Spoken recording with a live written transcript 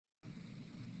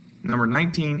Number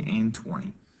 19 and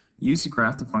 20. Use the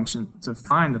graph to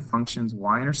find the function's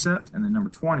y-intercept, and then number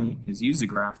 20 is use the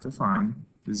graph to find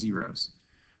the zeros.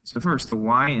 So first, the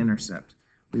y-intercept.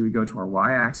 We would go to our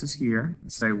y-axis here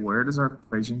and say, where does our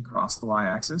equation cross the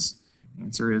y-axis?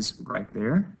 Answer is right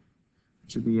there.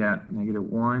 It should be at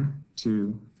 -1,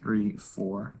 2, 3,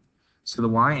 4. So the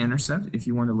y-intercept, if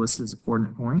you want to list it as a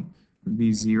coordinate point, would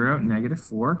be 0,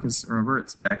 -4, because remember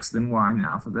it's x then y in the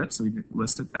alphabet, so we could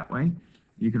list it that way.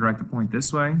 You could write the point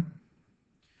this way,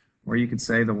 or you could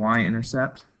say the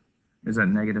y-intercept is at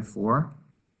 -4.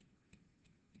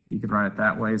 You could write it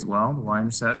that way as well. The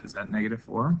y-intercept is at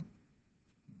 -4.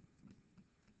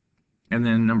 And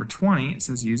then number 20, it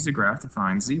says use the graph to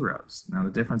find zeros. Now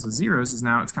the difference with zeros is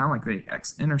now it's kind of like the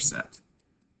x-intercept.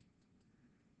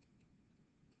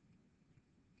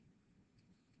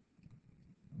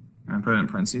 And I put it in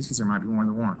parentheses because there might be more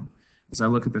than one. As I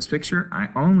look at this picture, I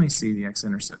only see the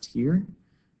x-intercept here.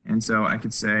 And so I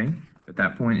could say that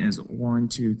that point is 1,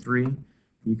 2, 3.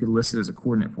 You could list it as a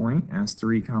coordinate point as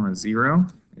 3, 0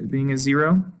 as being a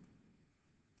 0.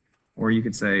 Or you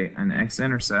could say an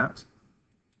x-intercept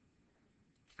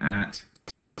at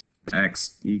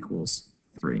x equals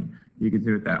 3. You could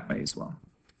do it that way as well.